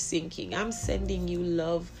like you're sinking. I'm sending you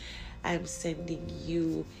love. I'm sending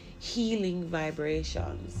you healing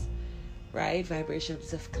vibrations, right?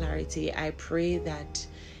 Vibrations of clarity. I pray that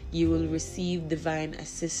you will receive divine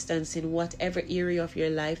assistance in whatever area of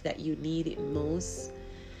your life that you need it most.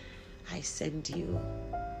 I send you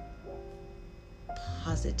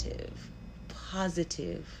positive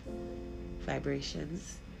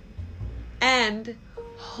vibrations, and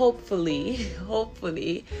hopefully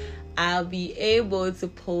I'll be able to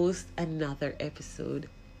post another episode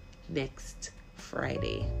next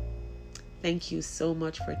Friday. Thank you so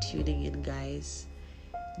much for tuning in, guys.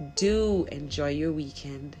 Do enjoy your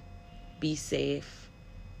weekend. Be safe,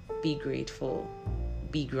 be grateful,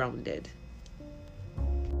 be grounded.